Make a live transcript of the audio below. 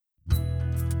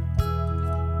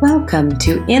Welcome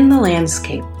to In the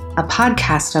Landscape, a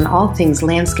podcast on all things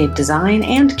landscape design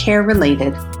and care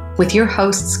related, with your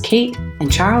hosts Kate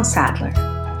and Charles Sadler.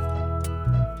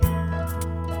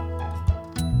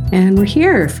 And we're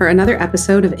here for another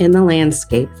episode of In the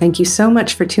Landscape. Thank you so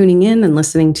much for tuning in and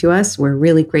listening to us. We're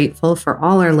really grateful for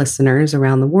all our listeners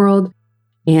around the world,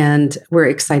 and we're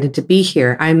excited to be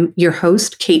here. I'm your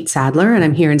host, Kate Sadler, and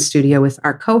I'm here in studio with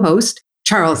our co-host,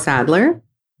 Charles Sadler.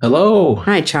 Hello.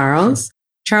 Hi, Charles.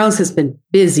 Charles has been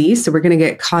busy, so we're going to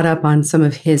get caught up on some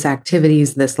of his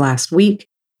activities this last week.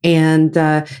 And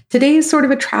today is sort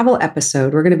of a travel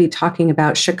episode. We're going to be talking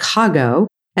about Chicago,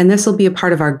 and this will be a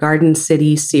part of our Garden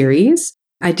City series.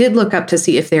 I did look up to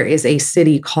see if there is a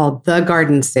city called the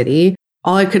Garden City.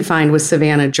 All I could find was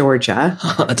Savannah, Georgia.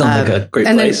 That sounds like a great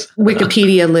place. And then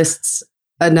Wikipedia lists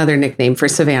another nickname for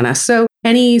Savannah. So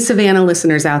any Savannah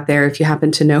listeners out there, if you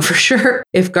happen to know for sure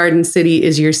if Garden City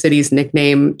is your city's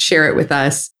nickname, share it with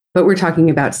us. But we're talking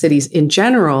about cities in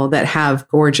general that have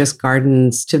gorgeous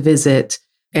gardens to visit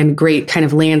and great kind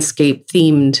of landscape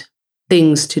themed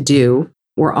things to do.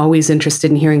 We're always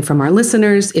interested in hearing from our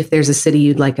listeners if there's a city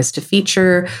you'd like us to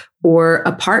feature or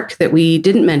a park that we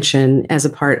didn't mention as a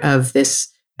part of this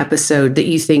episode that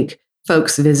you think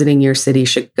folks visiting your city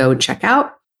should go check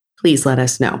out. Please let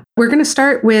us know. We're going to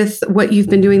start with what you've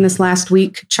been doing this last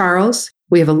week, Charles.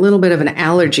 We have a little bit of an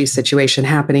allergy situation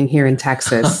happening here in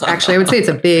Texas. Actually, I would say it's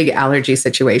a big allergy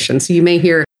situation. So you may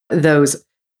hear those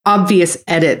obvious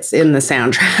edits in the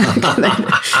soundtrack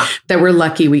that we're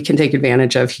lucky we can take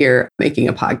advantage of here making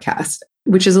a podcast,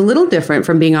 which is a little different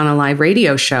from being on a live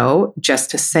radio show.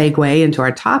 Just to segue into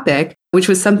our topic, which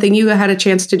was something you had a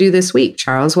chance to do this week.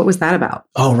 Charles, what was that about?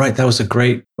 Oh, right. That was a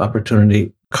great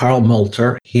opportunity. Carl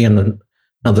Moulter, he and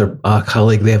another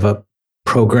colleague, they have a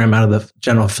program out of the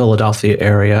general Philadelphia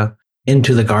area,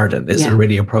 Into the Garden. It's a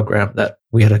radio program that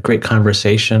we had a great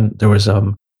conversation. There was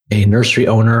a nursery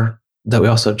owner that we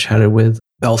also chatted with,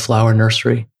 Bellflower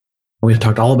Nursery. We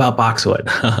talked all about boxwood.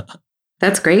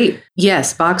 That's great.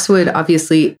 Yes, boxwood,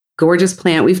 obviously, gorgeous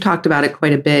plant. We've talked about it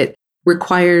quite a bit.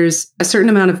 Requires a certain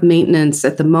amount of maintenance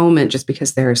at the moment just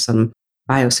because there are some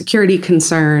biosecurity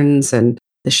concerns, and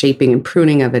the shaping and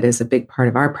pruning of it is a big part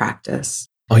of our practice.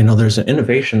 Oh, there's an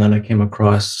innovation that I came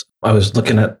across. I was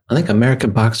looking at, I think, American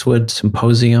Boxwood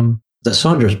Symposium. The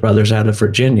Saunders brothers out of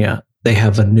Virginia, they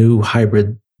have a new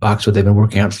hybrid boxwood they've been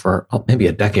working on for maybe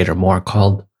a decade or more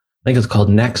I think it's called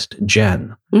Next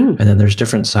Gen. And then there's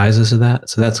different sizes of that.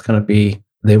 So that's going to be,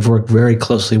 they've worked very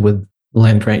closely with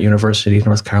Land Grant University,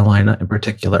 North Carolina in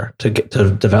particular, to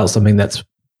develop something that's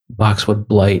boxwood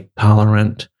blight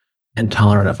tolerant and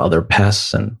tolerant of other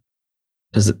pests. And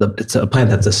because it's a plant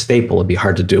that's a staple, it'd be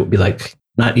hard to do. It'd be like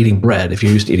not eating bread if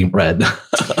you're used to eating bread.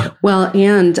 Well,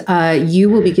 and you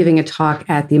will be giving a talk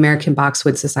at the American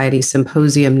Boxwood Society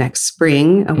Symposium next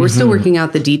spring. We're still working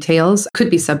out the details. Could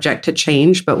be subject to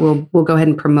change, but we'll go ahead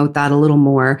and promote that a little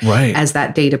more as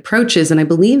that date approaches. And I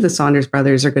believe the Saunders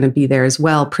brothers are going to be there as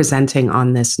well, presenting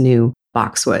on this new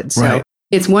boxwood. So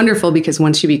it's wonderful because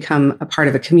once you become a part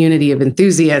of a community of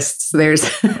enthusiasts, there's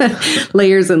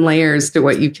layers and layers to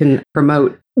what you can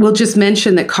promote. We'll just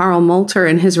mention that Carl Moulter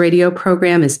and his radio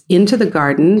program is Into the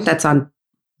Garden. That's on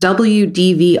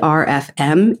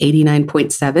WDVR-FM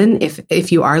 89.7.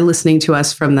 If you are listening to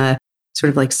us from the sort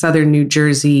of like southern New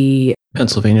Jersey,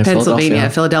 Pennsylvania,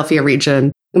 Philadelphia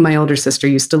region. My older sister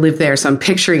used to live there, so I'm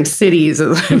picturing cities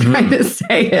as I'm trying to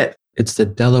say it. It's the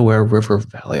Delaware River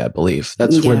Valley, I believe.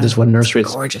 That's where this one nursery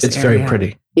is. It's very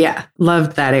pretty. Yeah,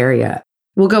 loved that area.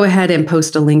 We'll go ahead and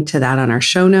post a link to that on our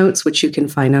show notes, which you can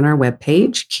find on our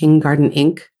webpage,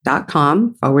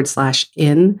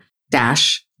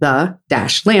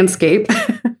 kinggardeninc.com/in-the-landscape.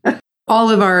 All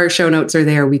of our show notes are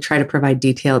there. We try to provide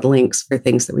detailed links for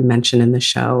things that we mention in the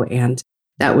show. And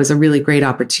that was a really great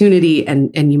opportunity.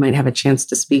 And you might have a chance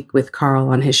to speak with Carl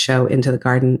on his show, Into the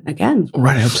Garden, again.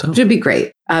 Right, I hope so. Which would be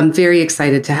great. I'm very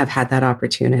excited to have had that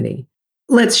opportunity.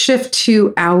 Let's shift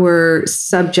to our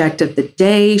subject of the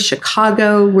day,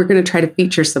 Chicago. We're going to try to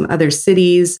feature some other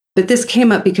cities, but this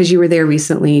came up because you were there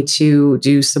recently to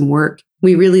do some work.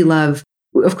 We really love,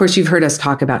 of course, you've heard us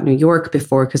talk about New York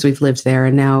before because we've lived there,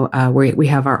 and now we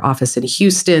have our office in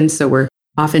Houston, so we're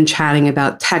often chatting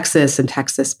about Texas and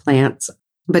Texas plants.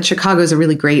 But Chicago is a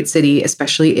really great city,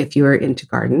 especially if you're into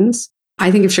gardens.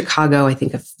 I think of Chicago, I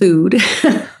think of food.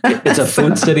 It's a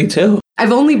food city too.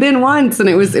 I've only been once, and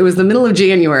it was the middle of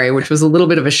January, which was a little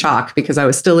bit of a shock because I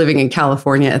was still living in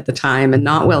California at the time and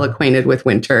not well acquainted with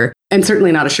winter, and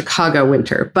certainly not a Chicago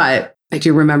winter. But I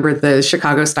do remember the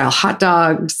Chicago-style hot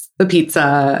dogs, the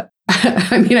pizza.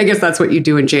 I mean, I guess that's what you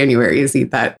do in January is eat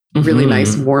that really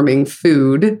nice warming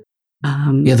food.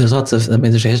 There's lots of,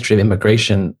 there's a history of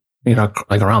immigration,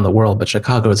 like around the world, but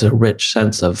Chicago is a rich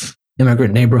sense of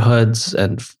immigrant neighborhoods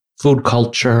and food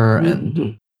culture,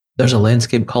 and there's a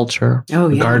landscape culture,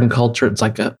 garden culture.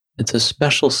 It's a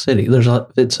special city.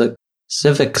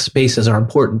 Civic spaces are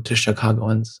important to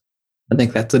Chicagoans. I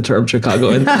think that's the term,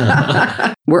 Chicagoans.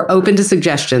 We're open to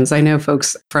suggestions. I know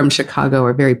folks from Chicago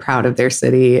are very proud of their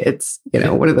city. It's,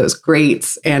 one of those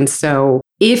greats. And so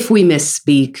if we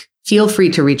misspeak, feel free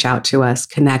to reach out to us,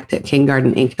 connect at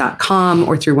kinggardeninc.com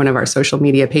or through one of our social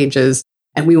media pages,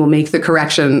 and we will make the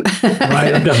correction.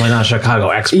 Right. I'm definitely not a Chicago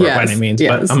expert by any means,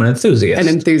 but I'm an enthusiast. An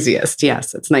enthusiast,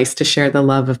 yes. It's nice to share the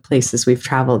love of places we've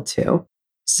traveled to.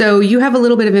 So you have a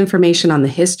little bit of information on the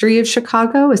history of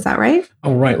Chicago. Is that right?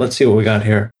 Oh, right. Let's see what we got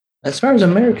here. As far as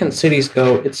American cities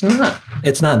go, it's not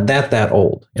that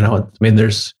old.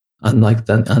 There's, unlike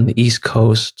on the East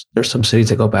Coast, there's some cities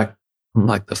that go back from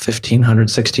like the 1500s,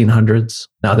 1600s.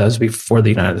 Now that was before the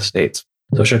United States.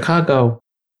 So Chicago,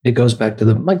 it goes back to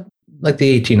the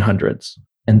 1800s.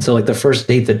 And so like the first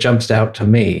date that jumps out to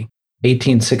me,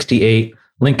 1868,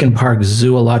 Lincoln Park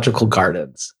Zoological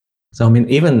Gardens. So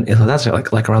even that's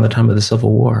like around the time of the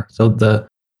Civil War. So I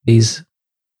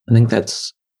think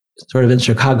that's sort of in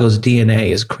Chicago's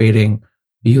DNA, is creating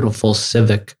beautiful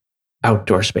civic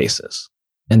outdoor spaces.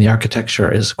 And the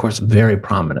architecture is, of course, very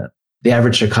prominent. The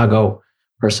average Chicago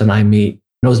person I meet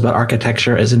knows about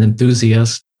architecture as an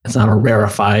enthusiast. It's not a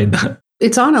rarefied.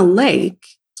 It's on a lake.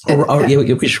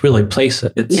 We should really place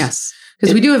it. Yes.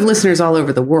 Because we do have listeners all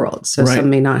over the world. So some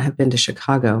may not have been to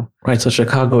Chicago. Right. So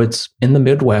Chicago, it's in the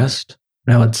Midwest.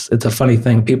 Now, it's a funny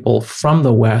thing. People from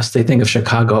the West, they think of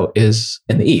Chicago is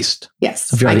in the East. Yes.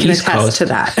 So if you're on the East Coast, to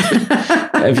that.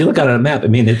 If you look at it on a map,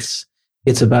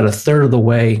 it's about a third of the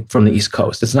way from the East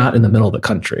Coast. It's not in the middle of the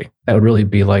country. That would really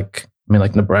be like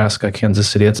Nebraska, Kansas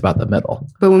City, it's about the middle.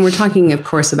 But when we're talking, of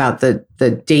course, about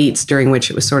the dates during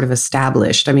which it was sort of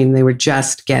established, they were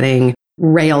just getting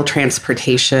rail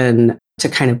transportation to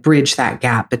kind of bridge that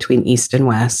gap between East and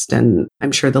West. And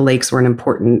I'm sure the lakes were an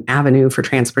important avenue for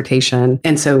transportation.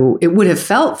 And so it would have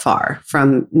felt far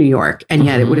from New York. And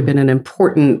yet it would have been an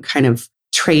important kind of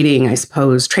trading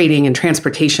and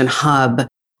transportation hub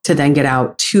to then get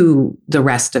out to the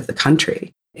rest of the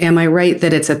country. Am I right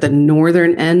that it's at the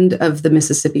northern end of the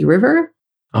Mississippi River?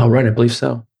 Oh, right. I believe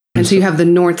so. And so you have the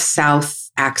north-south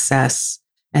access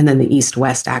and then the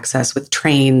east-west access with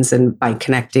trains and by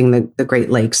connecting the Great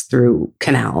Lakes through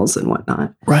canals and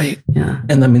whatnot. Right. Yeah.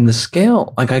 And the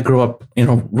scale, like I grew up,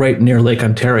 right near Lake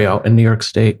Ontario in New York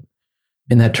State.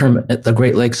 In that term, at the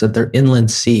Great Lakes, that they're inland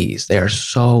seas. They are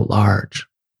so large,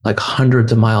 like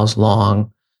hundreds of miles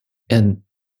long and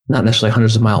not necessarily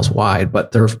hundreds of miles wide,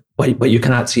 but you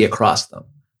cannot see across them.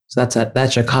 So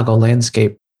that Chicago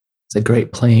landscape. It's the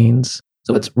Great Plains.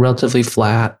 So it's relatively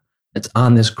flat. It's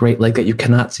on this Great Lake that you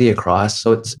cannot see across.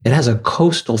 So it has a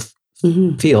coastal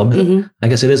feel. I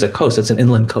guess it is a coast. It's an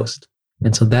inland coast.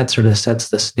 And so that sort of sets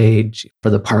the stage for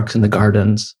the parks and the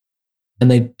gardens. And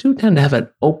they do tend to have an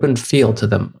open feel to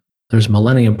them. There's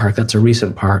Millennium Park. That's a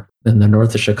recent park in the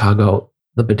north of Chicago,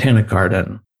 the Botanic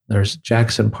Garden. There's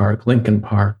Jackson Park, Lincoln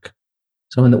Park.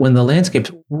 So when the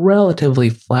landscape's relatively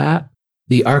flat,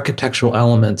 the architectural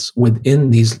elements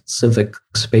within these civic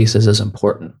spaces is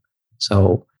important.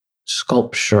 So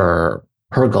sculpture,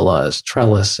 pergolas,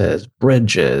 trellises,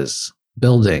 bridges,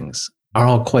 buildings are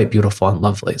all quite beautiful and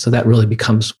lovely. So that really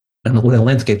becomes, and when the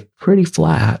landscape's pretty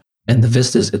flat and the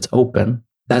vistas, it's open,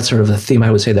 that's sort of the theme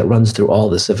I would say that runs through all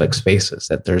the civic spaces,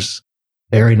 that there's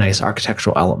very nice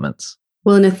architectural elements.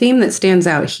 Well, and a theme that stands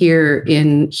out here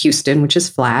in Houston, which is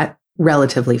flat,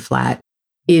 relatively flat,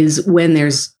 is when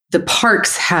the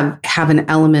parks have an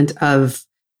element of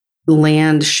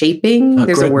land shaping.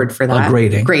 There's a word for that.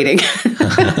 Grading.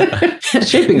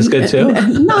 Shaping is good too.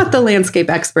 Not the landscape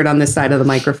expert on this side of the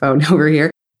microphone over here.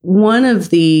 One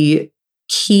of the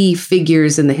key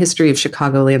figures in the history of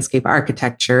Chicago landscape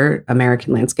architecture,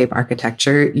 American landscape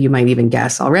architecture, you might even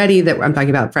guess already that I'm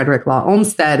talking about Frederick Law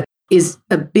Olmsted, is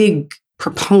a big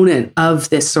proponent of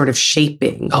this sort of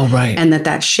shaping. Oh, right. And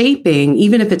that shaping,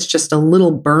 even if it's just a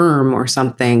little berm or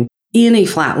something in a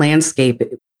flat landscape,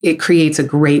 it creates a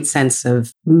great sense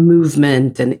of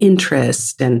movement and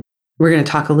interest. And we're going to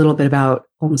talk a little bit about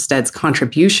Olmsted's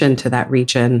contribution to that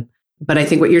region. But I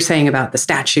think what you're saying about the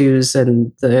statues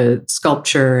and the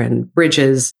sculpture and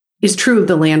bridges is true of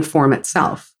the landform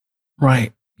itself.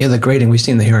 Right. Yeah, the grading, we've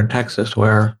seen that here in Texas,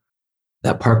 where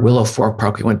that park, Willow Fork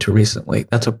Park we went to recently,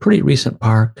 that's a pretty recent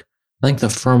park. I think the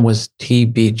firm was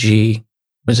TBG,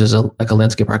 which is like a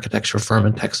landscape architecture firm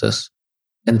in Texas.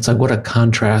 And it's like, what a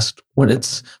contrast when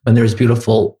there's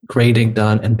beautiful grading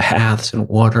done and paths and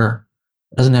water.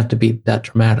 It doesn't have to be that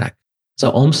dramatic.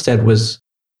 So Olmsted was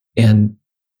in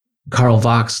Karl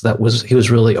Vaux. Vaux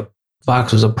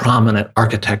was a prominent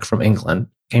architect from England,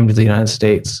 came to the United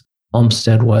States.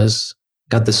 Olmsted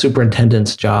got the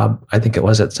superintendent's job, I think it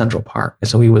was at Central Park.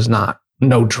 So he was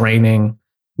no training,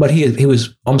 but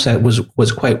Olmsted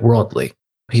was quite worldly.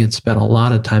 He had spent a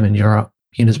lot of time in Europe.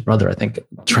 He and his brother, I think,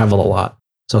 traveled a lot.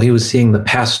 So he was seeing the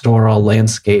pastoral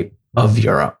landscape of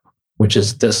Europe, which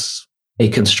is a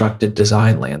constructed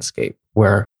design landscape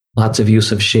where lots of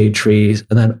use of shade trees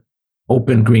and then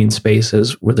open green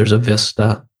spaces where there's a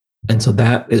vista. And so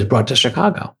that is brought to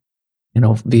Chicago,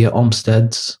 via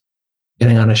Olmsted's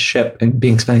getting on a ship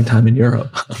and spending time in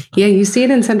Europe. Yeah, you see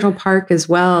it in Central Park as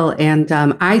well. And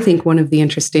I think one of the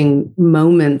interesting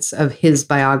moments of his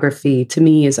biography to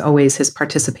me is always his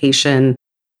participation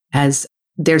as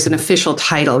there's an official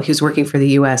title. He was working for the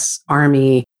U.S.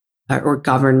 Army or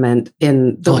government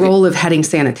in the role of heading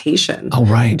sanitation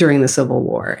during the Civil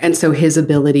War. And so his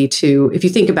ability to, if you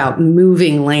think about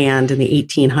moving land in the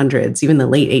 1800s, even the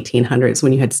late 1800s,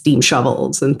 when you had steam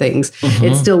shovels and things,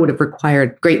 it still would have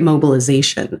required great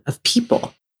mobilization of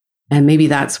people. And maybe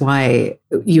that's why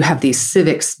you have these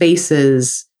civic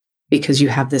spaces, because you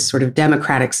have this sort of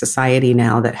democratic society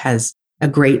now that has a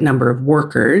great number of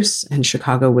workers. And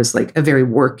Chicago was like a very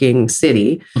working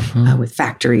city with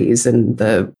factories and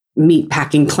the meat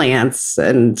packing plants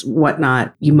and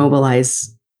whatnot. You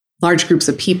mobilize large groups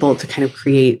of people to kind of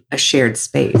create a shared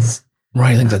space.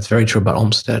 Right. I think that's very true about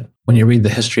Olmsted. When you read the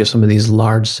history of some of these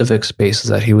large civic spaces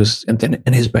that he was in,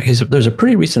 there's a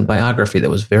pretty recent biography that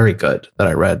was very good that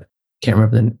I read. Can't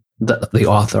remember the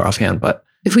author offhand, but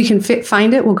if we can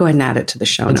find it, we'll go ahead and add it to the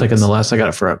show notes. It's like in the last, I got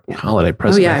it for a holiday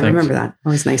present. Oh yeah, I remember that.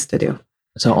 Always nice to do.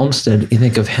 So Olmsted, you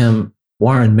think of him,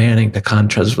 Warren Manning, to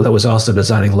contrast, that was also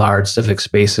designing large civic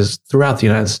spaces throughout the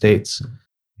United States.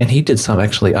 And he did some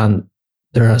actually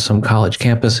there are some college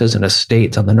campuses and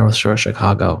estates on the North Shore of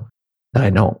Chicago that I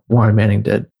know Warren Manning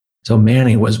did. So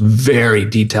Manning was very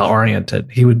detail oriented.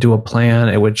 He would do a plan.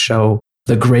 It would show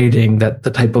the grading, the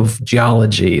type of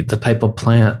geology, the type of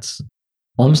plants.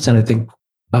 Olmsted, I think,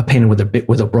 painted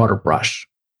with a broader brush.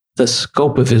 The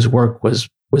scope of his work was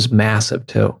massive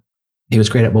too. He was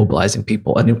great at mobilizing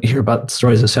people. And you hear about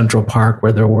stories of Central Park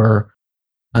where there were,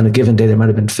 on a given day, there might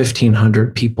have been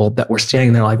 1,500 people that were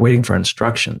standing there like waiting for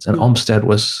instructions. And Olmsted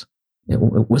was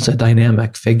a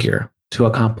dynamic figure to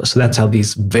accomplish. So that's how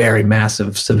these very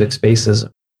massive civic spaces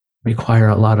require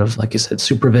a lot of, like you said,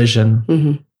 supervision.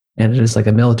 And it is like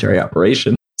a military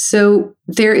operation. So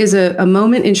there is a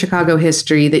moment in Chicago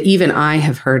history that even I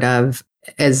have heard of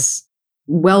as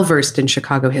well-versed in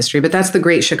Chicago history, but that's the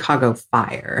Great Chicago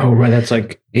Fire. Oh, right. That's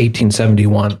like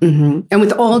 1871. And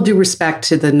with all due respect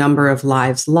to the number of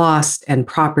lives lost and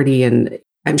property, and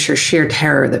I'm sure sheer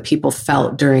terror that people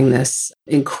felt during this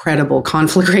incredible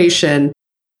conflagration,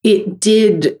 it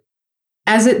did,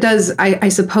 as it does, I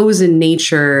suppose in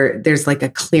nature, there's like a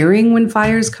clearing when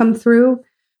fires come through,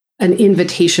 an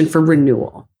invitation for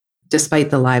renewal, despite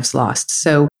the lives lost.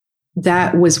 So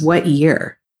that was what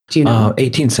year? Do you know?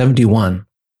 1871,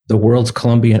 the World's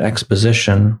Columbian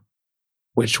Exposition,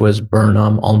 which was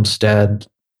Burnham, Olmsted,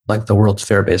 like the World's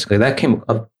Fair, basically. That came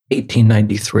up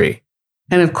 1893.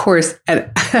 And of course,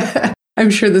 I'm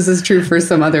sure this is true for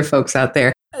some other folks out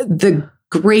there, the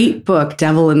great book,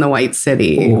 Devil in the White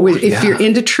City, if you're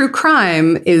into true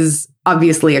crime, is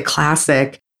obviously a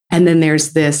classic. And then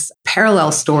there's this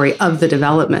parallel story of the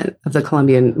development of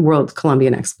the World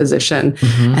Columbian Exposition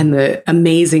and the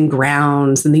amazing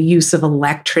grounds and the use of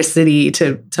electricity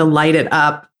to light it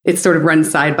up. It sort of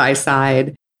runs side by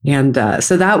side. And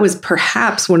so that was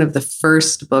perhaps one of the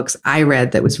first books I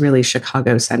read that was really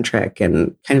Chicago-centric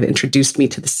and kind of introduced me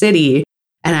to the city.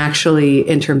 And actually,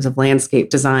 in terms of landscape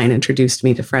design, introduced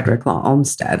me to Frederick Law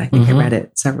Olmsted. I think I read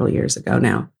it several years ago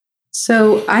now.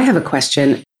 So I have a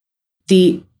question.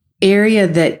 The area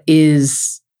that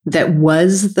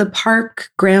was the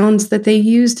park grounds that they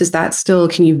used, is that still,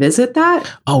 can you visit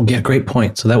that? Oh yeah, great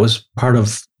point. So that was part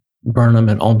of Burnham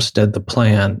and Olmsted, the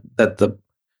plan that the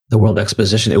World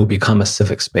Exposition, it would become a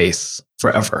civic space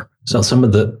forever. So some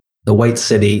of the White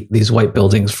City, these white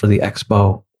buildings for the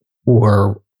expo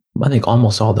were, I think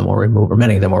almost all of them were removed, or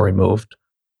many of them were removed.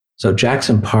 So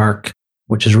Jackson Park,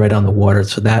 which is right on the water,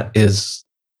 so that is,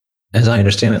 as I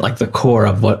understand it, like the core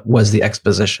of what was the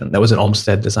exposition. That was an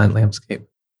Olmsted designed landscape.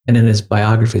 And in his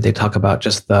biography, they talk about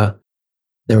just they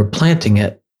were planting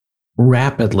it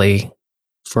rapidly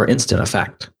for instant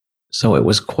effect. So it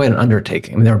was quite an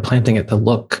undertaking. I mean, they were planting it to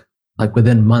look like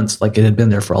within months, like it had been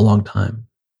there for a long time.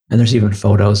 And there's even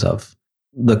photos of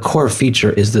the core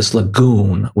feature is this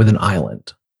lagoon with an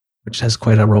island. which has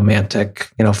quite a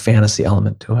romantic, fantasy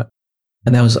element to it.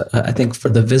 And that was, I think for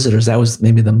the visitors, that was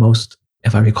maybe the most,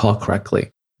 if I recall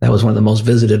correctly, that was one of the most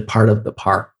visited part of the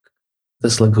park,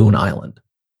 this lagoon island.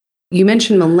 You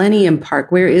mentioned Millennium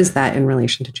Park. Where is that in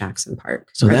relation to Jackson Park?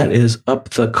 So that is up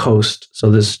the coast. So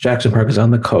this Jackson Park is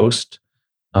on the coast.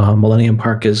 Millennium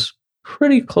Park is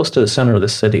pretty close to the center of the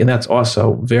city, and that's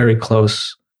also very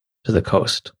close to the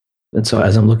coast. And so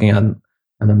as I'm looking on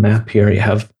the map here, you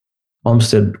have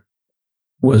Olmsted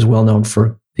was well known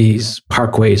for these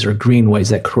parkways or greenways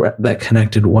that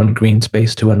connected one green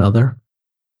space to another.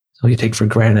 So you take for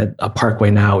granted a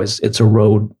parkway now it's a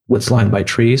road that's lined by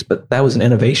trees, but that was an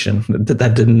innovation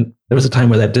there was a time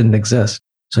where that didn't exist.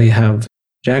 So you have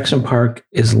Jackson Park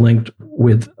is linked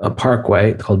with a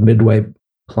parkway called Midway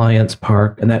Plaisance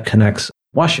Park, and that connects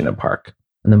Washington Park.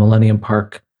 And the Millennium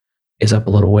Park is up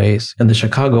a little ways. And the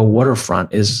Chicago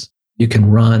waterfront you can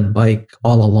run, bike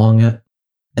all along it.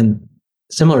 And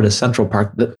similar to Central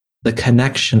Park, the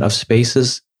connection of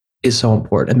spaces is so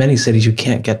important. In many cities, you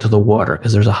can't get to the water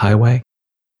because there's a highway.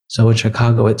 So in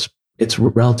Chicago, it's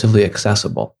relatively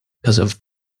accessible because of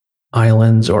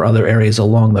islands or other areas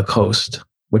along the coast,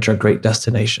 which are great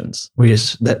destinations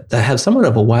that have somewhat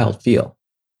of a wild feel.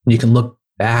 You can look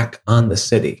back on the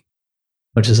city,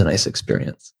 which is a nice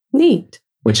experience. Neat.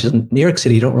 Which in New York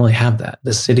City, you don't really have that.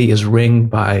 The city is ringed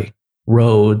by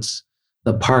roads.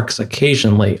 The parks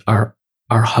occasionally are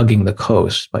hugging the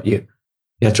coast, but you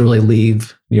have to really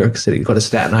leave New York City, go to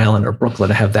Staten Island or Brooklyn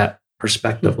to have that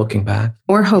perspective looking back.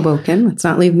 Or Hoboken. Let's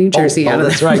not leave New Jersey out of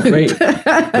that's right. Great.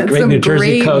 Great New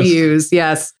Jersey great coast. Views,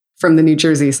 yes, from the New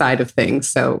Jersey side of things.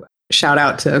 So shout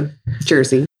out to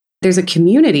Jersey. There's a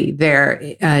community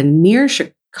there near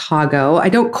Chicago. I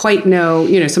don't quite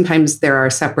know, sometimes there are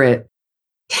separate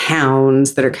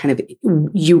towns that are kind of,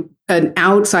 an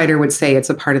outsider would say it's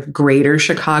a part of greater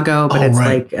Chicago, but it's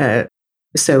right. Like,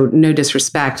 so no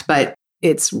disrespect, but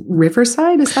it's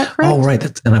Riverside. Is that correct? Oh,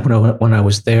 right. When I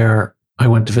was there, I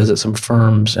went to visit some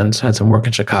firms and had some work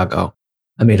in Chicago.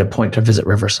 I made a point to visit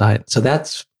Riverside. So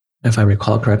that's, if I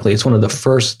recall correctly, it's one of the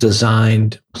first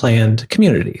designed, planned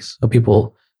communities. So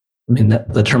people,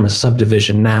 the term is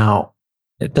subdivision now,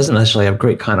 it doesn't necessarily have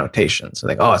great connotations. So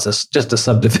it's just a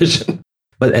subdivision.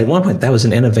 But at one point, that was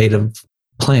an innovative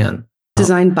plan.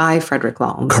 Designed by Frederick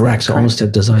Law Olmsted. Correct. So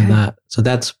Olmsted designed that. So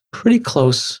that's pretty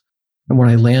close. And when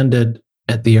I landed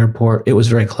at the airport, it was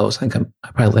very close. I think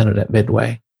I probably landed at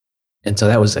Midway. And so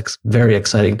that was very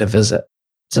exciting to visit.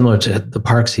 Similar to the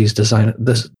parks he's designed,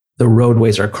 the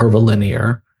roadways are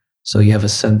curvilinear. So you have a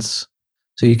sense,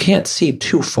 so you can't see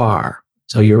too far.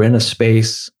 So you're in a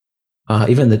space,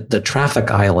 even the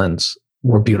traffic islands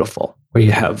were beautiful, where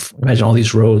you have, imagine all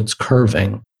these roads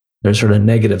curving, there's sort of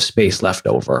negative space left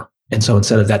over. And so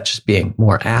instead of that just being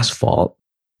more asphalt,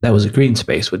 that was a green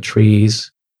space with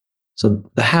trees. So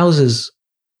the houses,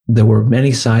 there were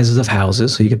many sizes of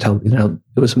houses. So you could tell,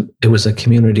 it was a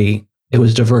community. It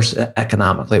was diverse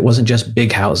economically. It wasn't just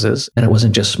big houses and it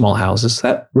wasn't just small houses.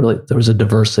 There was a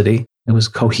diversity. It was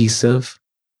cohesive.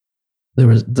 There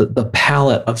was the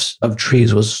palette of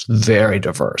trees was very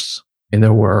diverse. And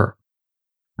there were,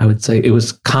 I would say it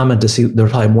was common to see there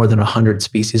were probably more than 100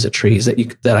 species of trees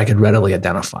that I could readily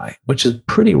identify, which is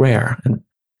pretty rare. And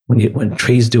when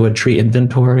trees do a tree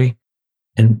inventory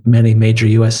in many major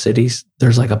U.S. cities,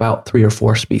 there's like about 3 or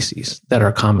 4 species that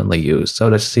are commonly used. So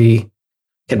to see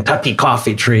Kentucky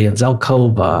coffee tree and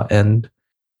Zelkova and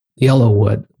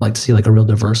Yellowwood, like to see like a real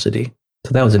diversity.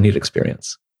 So that was a neat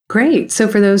experience. Great. So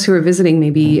for those who are visiting,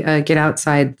 maybe get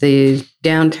outside the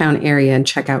downtown area and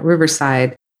check out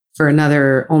Riverside for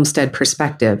another Olmsted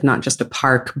perspective, not just a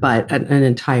park, but an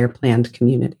entire planned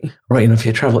community. Right. And if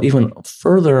you travel even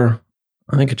further,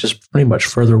 I think it's just pretty much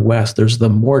further west, there's the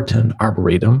Morton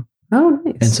Arboretum. Oh,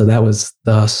 nice. And so that was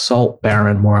the salt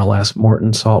baron, more or less.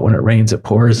 Morton salt, when it rains, it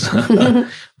pours.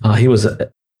 He was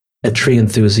a tree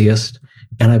enthusiast.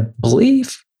 And I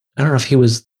believe, I don't know if he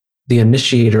was the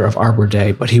initiator of Arbor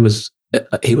Day, but he was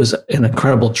an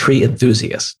incredible tree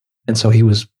enthusiast. And so he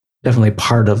was definitely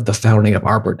part of the founding of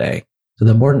Arbor Day. So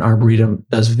the Morton Arboretum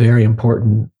does very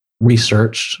important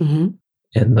research. Mm-hmm.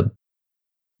 And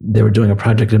they were doing a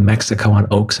project in Mexico on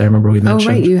oaks. I remember we mentioned.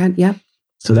 Oh, right. You had, yeah.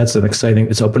 So that's an exciting,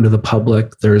 it's open to the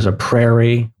public. There's a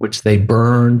prairie, which they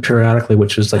burn periodically,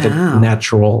 which is like a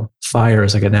natural fire,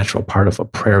 is like a natural part of a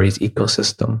prairie's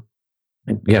ecosystem.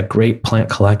 And yeah, great plant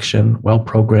collection, well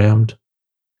programmed.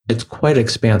 It's quite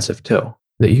expansive too,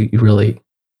 that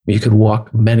you could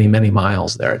walk many, many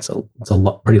miles there. It's a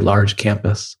pretty large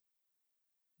campus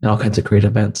and all kinds of great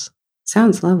events.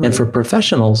 Sounds lovely. And for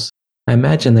professionals, I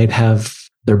imagine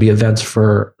there'd be events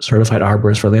for certified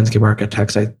arborists, for landscape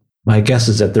architects. my guess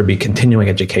is that there'd be continuing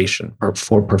education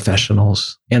for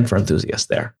professionals and for enthusiasts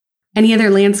there. Any other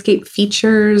landscape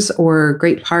features or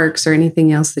great parks or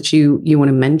anything else that you want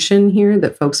to mention here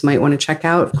that folks might want to check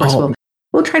out? Of course,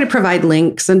 we'll try to provide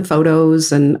links and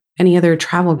photos and any other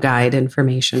travel guide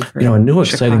information for a new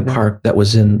exciting Chicago. park that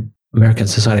was in American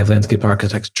Society of Landscape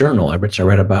Architects journal, which I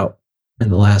read about in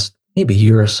the last maybe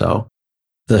year or so.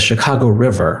 The Chicago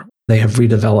River, they have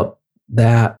redeveloped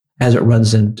that as it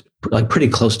runs in like pretty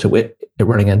close to it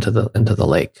running into the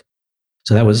lake.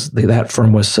 So that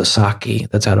firm was Sasaki,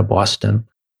 that's out of Boston.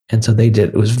 And so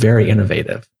it was very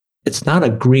innovative. It's not a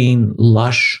green,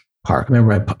 lush park.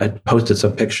 Remember, I posted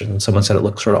some pictures and someone said it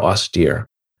looked sort of austere.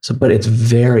 But it's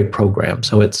very programmed.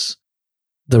 So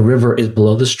the river is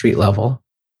below the street level.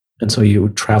 And so you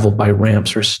travel by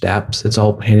ramps or steps. It's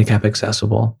all handicap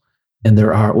accessible. And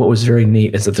what was very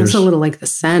neat is that there's a little like the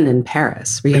Seine in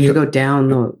Paris, where you have to go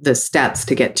down the steps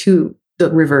to get to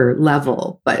the river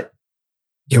level. But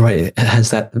you're right. It has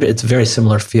that. It's a very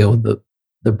similar feel.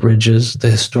 The bridges,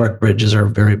 the historic bridges are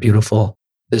very beautiful.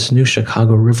 This new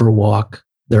Chicago River Walk,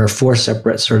 there are 4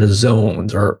 separate sort of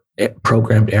zones or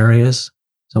programmed areas.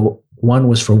 So one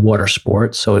was for water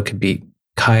sports. So it could be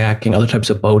kayaking, other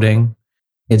types of boating.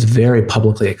 It's very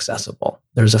publicly accessible.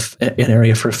 There's an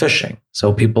area for fishing.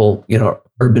 So people,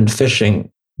 urban fishing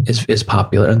is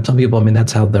popular. And some people,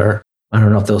 that's how I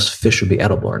don't know if those fish would be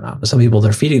edible or not, but some people,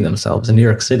 they're feeding themselves. In New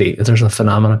York City, there's a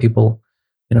phenomenon, people,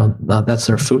 that's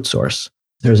their food source.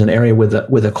 There's an area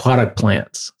with aquatic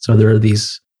plants. So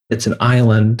it's an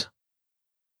island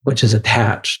which is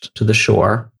attached to the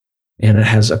shore, and it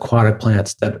has aquatic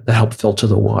plants that help filter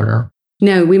the water.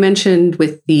 No, we mentioned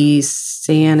with the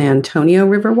San Antonio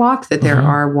River Walk that there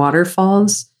are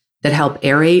waterfalls that help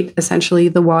aerate essentially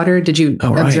the water. Did you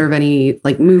observe any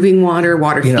like moving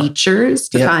water features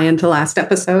to tie into last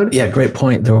episode? Yeah, great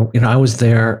point. Though, I was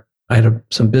there. I had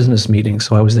some business meetings,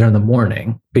 so I was there in the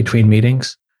morning between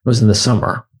meetings. It was in the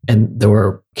summer, and there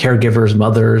were caregivers,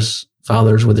 mothers,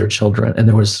 fathers with their children, and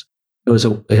it was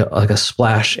like a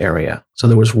splash area. So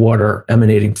there was water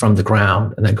emanating from the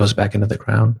ground and then goes back into the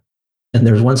ground. And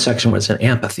there's one section where it's an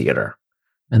amphitheater,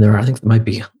 and I think there might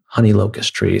be honey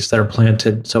locust trees that are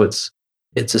planted. So it's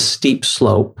a steep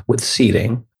slope with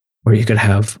seating where you could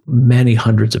have many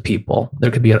hundreds of people.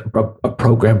 There could be a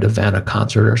programmed event, a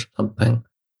concert or something.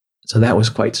 So that was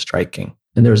quite striking.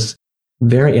 And there's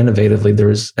very innovatively,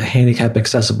 there's a handicap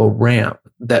accessible ramp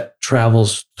that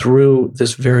travels through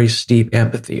this very steep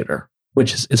amphitheater,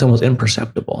 which is almost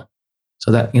imperceptible.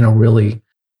 So that, really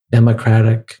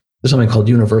democratic. There's something called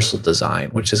universal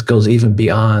design, which goes even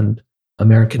beyond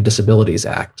American Disabilities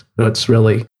Act. So it's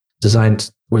really designed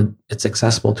where it's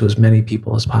accessible to as many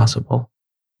people as possible.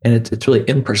 And it's really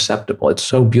imperceptible. It's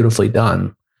so beautifully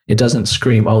done. It doesn't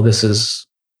scream, oh, this is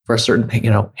for a certain,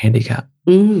 handicap.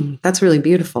 That's really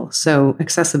beautiful. So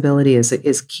accessibility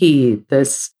is key.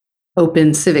 This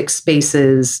open civic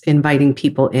spaces, inviting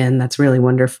people in, that's really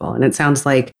wonderful. And it sounds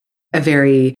like a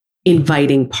very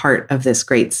inviting part of this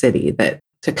great city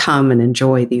to come and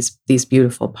enjoy these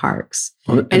beautiful parks.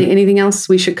 Well, anything else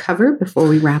we should cover before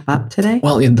we wrap up today?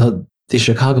 Well, in the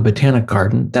Chicago Botanic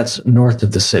Garden, that's north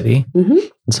of the city.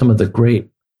 And some of the great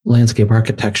landscape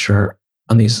architecture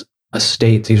on these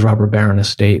estates, these robber baron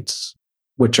estates,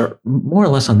 which are more or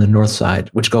less on the north side,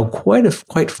 which go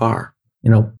quite far,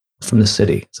 from the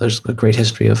city. So there's a great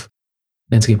history of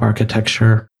landscape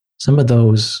architecture. Some of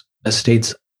those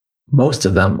estates, most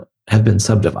of them have been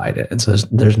subdivided. And so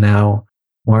there's now,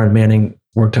 Warren Manning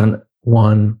worked on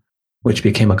one, which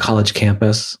became a college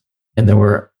campus. And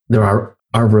there are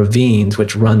ravines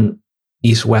which run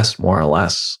east-west more or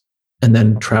less, and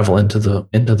then travel into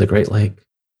the Great Lake.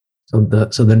 So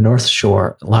the North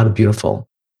Shore, a lot of beautiful.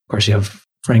 Of course, you have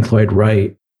Frank Lloyd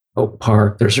Wright, Oak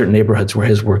Park. There are certain neighborhoods where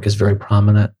his work is very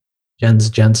prominent. Jens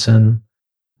Jensen,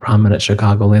 prominent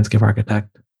Chicago landscape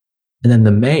architect. And then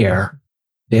the mayor,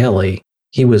 Daley,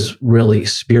 he was really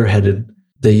spearheaded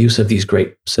the use of these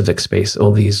great civic space.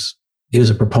 He was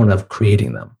a proponent of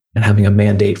creating them and having a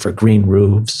mandate for green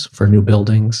roofs for new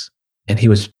buildings. And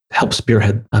he helped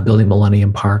spearhead building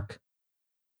Millennium Park.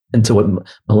 And so at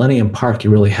Millennium Park, you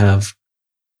really have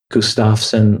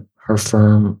Gustafson, her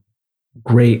firm,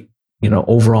 great,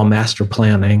 overall master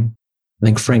planning. I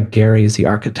think Frank Gehry is the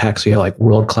architect. So you have like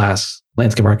world-class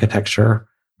landscape architecture.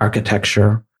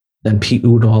 Then Pete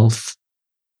Udolph,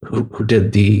 who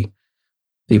did the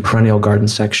perennial garden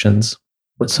sections.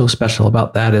 What's so special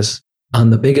about that is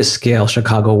on the biggest scale,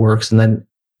 Chicago works. And then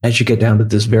as you get down to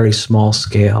this very small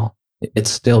scale, it's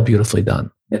still beautifully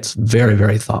done. It's very,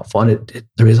 very thoughtful. And it's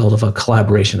the result of a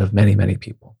collaboration of many, many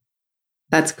people.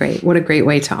 That's great. What a great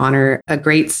way to honor a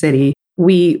great city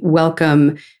we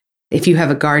welcome if you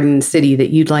have a garden city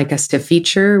that you'd like us to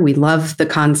feature. We love the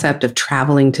concept of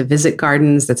traveling to visit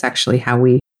gardens. That's actually how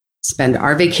we spend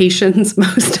our vacations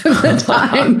most of the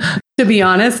time, to be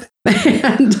honest.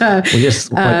 And we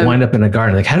just wind up in a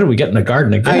garden. Like, how did we get in a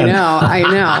garden again? I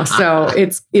know. So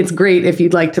it's great if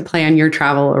you'd like to plan your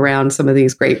travel around some of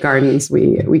these great gardens.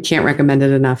 We can't recommend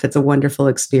it enough. It's a wonderful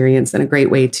experience and a great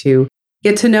way to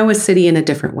get to know a city in a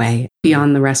different way,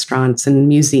 beyond the restaurants and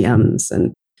museums,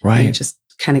 and just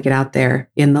kind of get out there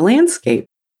in the landscape.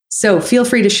 So feel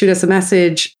free to shoot us a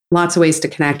message. Lots of ways to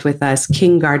connect with us.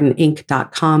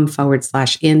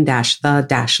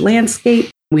 kinggardeninc.com/in-the-landscape.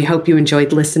 We hope you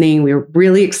enjoyed listening. We were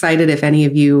really excited if any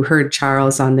of you heard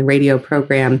Charles on the radio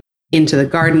program Into the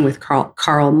Garden with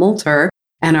Carl Moulter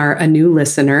and are a new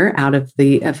listener out of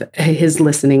his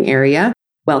listening area.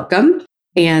 Welcome.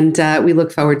 And we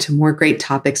look forward to more great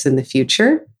topics in the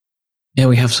future. Yeah,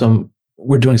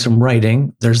 we're doing some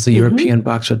writing. There's the European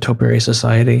Boxwood Topiary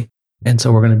Society. And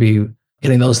so we're going to be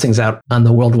getting those things out on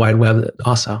the World Wide Web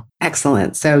also.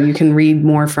 Excellent. So you can read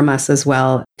more from us as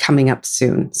well coming up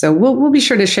soon. So we'll be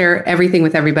sure to share everything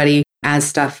with everybody as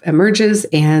stuff emerges.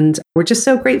 And we're just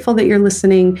so grateful that you're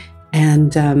listening,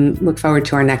 and look forward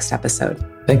to our next episode.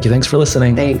 Thank you. Thanks for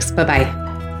listening. Thanks. Bye-bye.